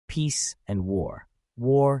peace and war,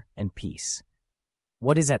 war and peace.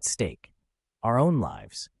 What is at stake? Our own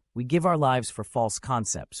lives. We give our lives for false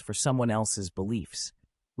concepts, for someone else's beliefs.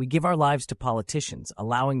 We give our lives to politicians,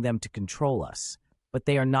 allowing them to control us. But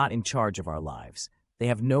they are not in charge of our lives. They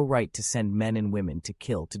have no right to send men and women to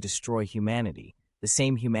kill, to destroy humanity, the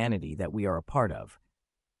same humanity that we are a part of.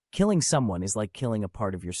 Killing someone is like killing a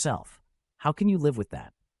part of yourself. How can you live with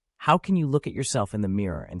that? How can you look at yourself in the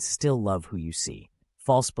mirror and still love who you see?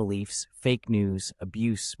 False beliefs, fake news,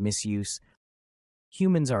 abuse, misuse.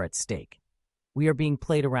 Humans are at stake. We are being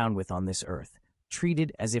played around with on this earth,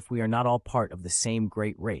 treated as if we are not all part of the same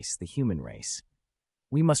great race, the human race.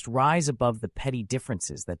 We must rise above the petty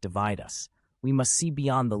differences that divide us. We must see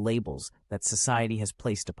beyond the labels that society has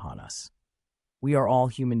placed upon us. We are all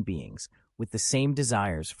human beings, with the same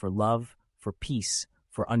desires for love, for peace,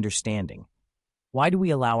 for understanding. Why do we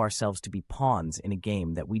allow ourselves to be pawns in a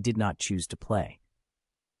game that we did not choose to play?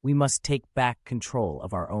 We must take back control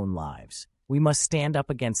of our own lives. We must stand up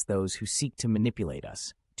against those who seek to manipulate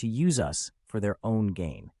us, to use us for their own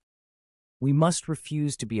gain. We must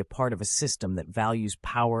refuse to be a part of a system that values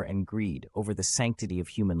power and greed over the sanctity of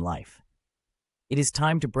human life. It is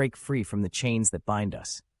time to break free from the chains that bind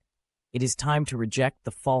us. It is time to reject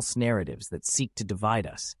the false narratives that seek to divide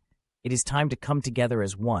us. It is time to come together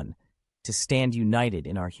as one, to stand united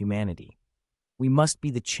in our humanity. We must be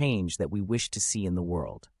the change that we wish to see in the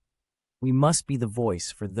world. We must be the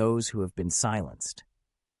voice for those who have been silenced.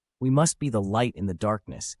 We must be the light in the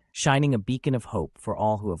darkness, shining a beacon of hope for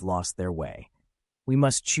all who have lost their way. We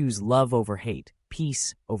must choose love over hate,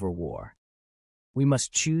 peace over war. We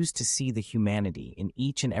must choose to see the humanity in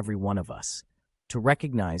each and every one of us, to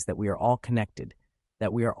recognize that we are all connected,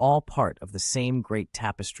 that we are all part of the same great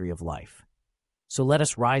tapestry of life. So let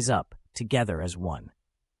us rise up, together as one.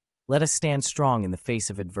 Let us stand strong in the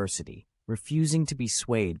face of adversity, refusing to be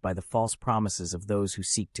swayed by the false promises of those who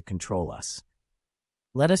seek to control us.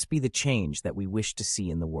 Let us be the change that we wish to see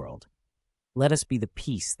in the world. Let us be the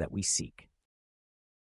peace that we seek.